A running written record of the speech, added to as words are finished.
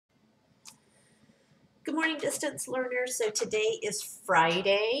Good morning, distance learners. So today is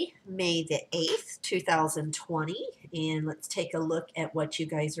Friday, May the 8th, 2020, and let's take a look at what you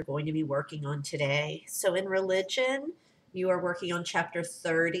guys are going to be working on today. So in religion, you are working on chapter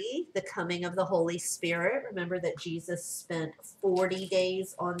 30, the coming of the Holy Spirit. Remember that Jesus spent 40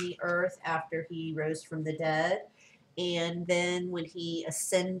 days on the earth after he rose from the dead. And then when he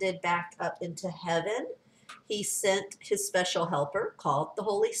ascended back up into heaven, he sent his special helper called the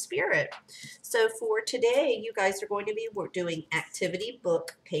Holy Spirit. So for today, you guys are going to be doing activity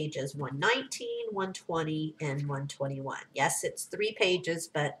book pages 119, 120, and 121. Yes, it's 3 pages,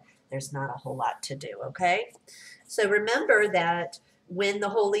 but there's not a whole lot to do, okay? So remember that when the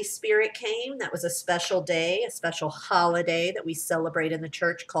Holy Spirit came, that was a special day, a special holiday that we celebrate in the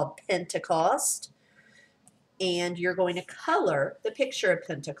church called Pentecost. And you're going to color the picture of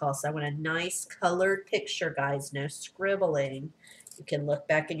Pentecost. I want a nice colored picture, guys, no scribbling. You can look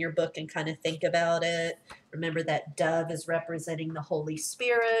back in your book and kind of think about it. Remember that dove is representing the Holy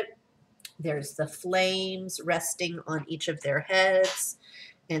Spirit. There's the flames resting on each of their heads,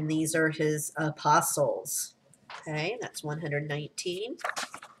 and these are his apostles. Okay, that's 119.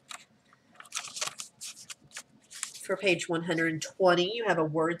 For page 120, you have a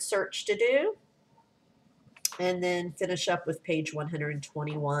word search to do. And then finish up with page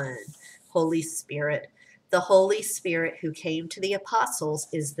 121, Holy Spirit. The Holy Spirit who came to the apostles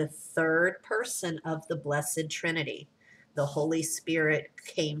is the third person of the Blessed Trinity. The Holy Spirit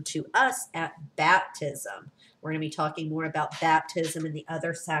came to us at baptism. We're going to be talking more about baptism and the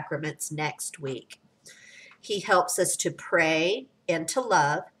other sacraments next week. He helps us to pray and to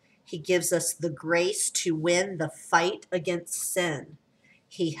love. He gives us the grace to win the fight against sin.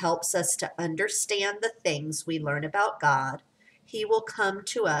 He helps us to understand the things we learn about God. He will come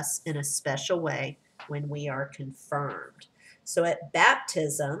to us in a special way when we are confirmed. So at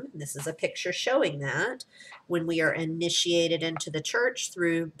baptism, this is a picture showing that, when we are initiated into the church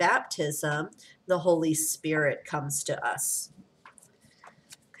through baptism, the Holy Spirit comes to us.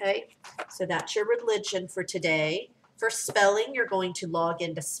 Okay, so that's your religion for today. For spelling, you're going to log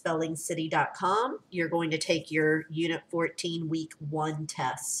into spellingcity.com. You're going to take your Unit 14 Week 1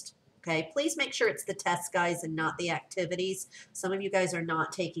 test. Okay, please make sure it's the test, guys, and not the activities. Some of you guys are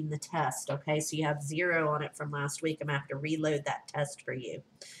not taking the test, okay? So you have 0 on it from last week. I'm going to have to reload that test for you.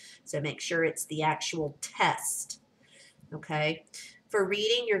 So make sure it's the actual test, okay? For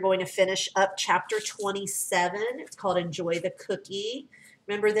reading, you're going to finish up chapter 27. It's called Enjoy the Cookie.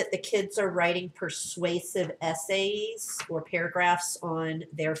 Remember that the kids are writing persuasive essays or paragraphs on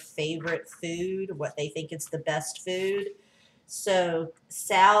their favorite food, what they think is the best food. So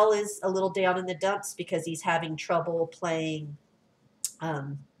Sal is a little down in the dumps because he's having trouble playing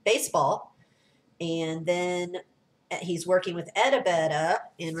baseball. And then he's working with Edabetta.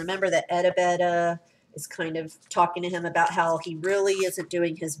 And remember that Edabetta is kind of talking to him about how he really isn't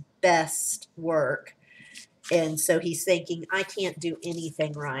doing his best work. And so he's thinking, I can't do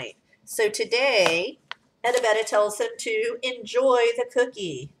anything right. So today, Edabetta tells him to enjoy the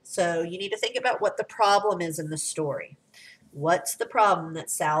cookie. So you need to think about what the problem is in the story. What's the problem that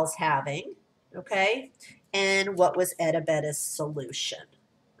Sal's having? Okay. And what was Edabetta's solution?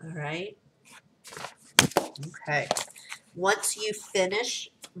 All right. Okay. Once you finish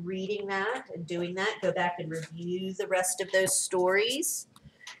reading that and doing that, go back and review the rest of those stories.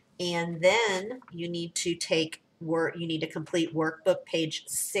 And then you need to complete workbook page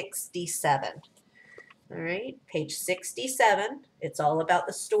 67. All right, page 67. It's all about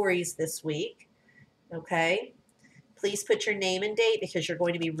the stories this week. Okay. Please put your name and date because you're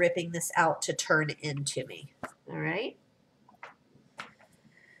going to be ripping this out to turn into me. All right.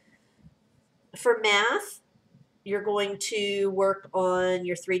 For math, you're going to work on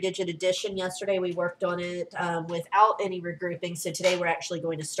your 3-digit addition. Yesterday we worked on it without any regrouping. So today we're actually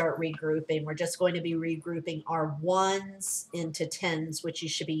going to start regrouping. We're just going to be regrouping our 1s into 10s, which you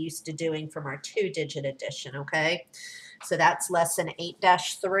should be used to doing from our 2-digit addition, okay? So that's lesson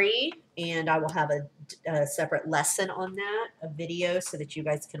 8-3, and I will have a separate lesson on that, a video, so that you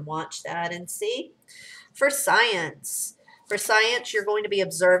guys can watch that and see. For science, you're going to be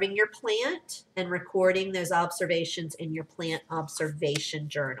observing your plant and recording those observations in your plant observation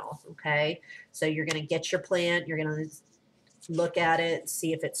journal, okay? So you're going to get your plant, you're going to look at it,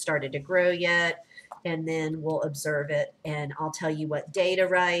 see if it started to grow yet, and then we'll observe it, and I'll tell you what day to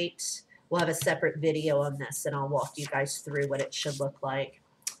write. We'll have a separate video on this, and I'll walk you guys through what it should look like.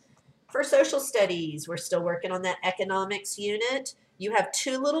 For social studies, we're still working on that economics unit. You have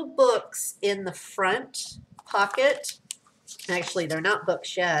 2 little books in the front pocket. Actually, they're not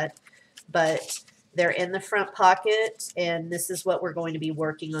books yet, but They're in the front pocket, and this is what we're going to be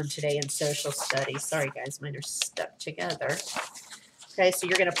working on today in social studies. Sorry, guys, mine are stuck together. Okay, so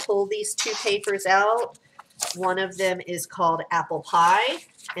you're going to pull these two papers out. One of them is called apple pie,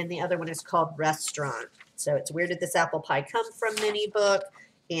 and the other one is called restaurant. So it's Where Did This Apple Pie Come From mini book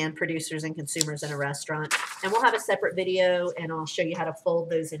and Producers and Consumers in a Restaurant. And we'll have a separate video, and I'll show you how to fold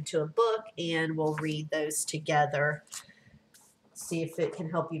those into a book, and we'll read those together. See if it can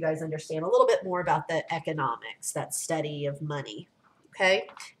help you guys understand a little bit more about the economics, that study of money. Okay,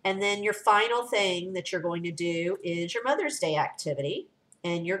 and then your final thing that you're going to do is your Mother's Day activity.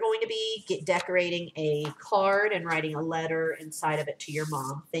 And you're going to be decorating a card and writing a letter inside of it to your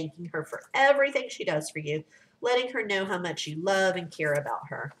mom, thanking her for everything she does for you, letting her know how much you love and care about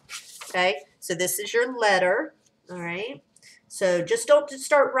her. Okay, so this is your letter. All right, so just don't just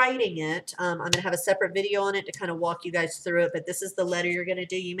start writing it. I'm going to have a separate video on it to kind of walk you guys through it, but this is the letter you're going to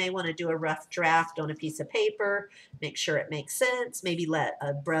do. You may want to do a rough draft on a piece of paper, make sure it makes sense, maybe let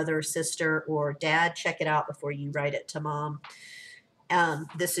a brother, sister, or dad check it out before you write it to mom.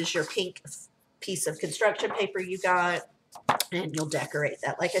 This is your pink piece of construction paper you got, and you'll decorate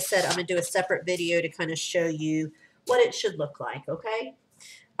that. Like I said, I'm going to do a separate video to kind of show you what it should look like, okay?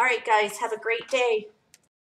 All right, guys, have a great day.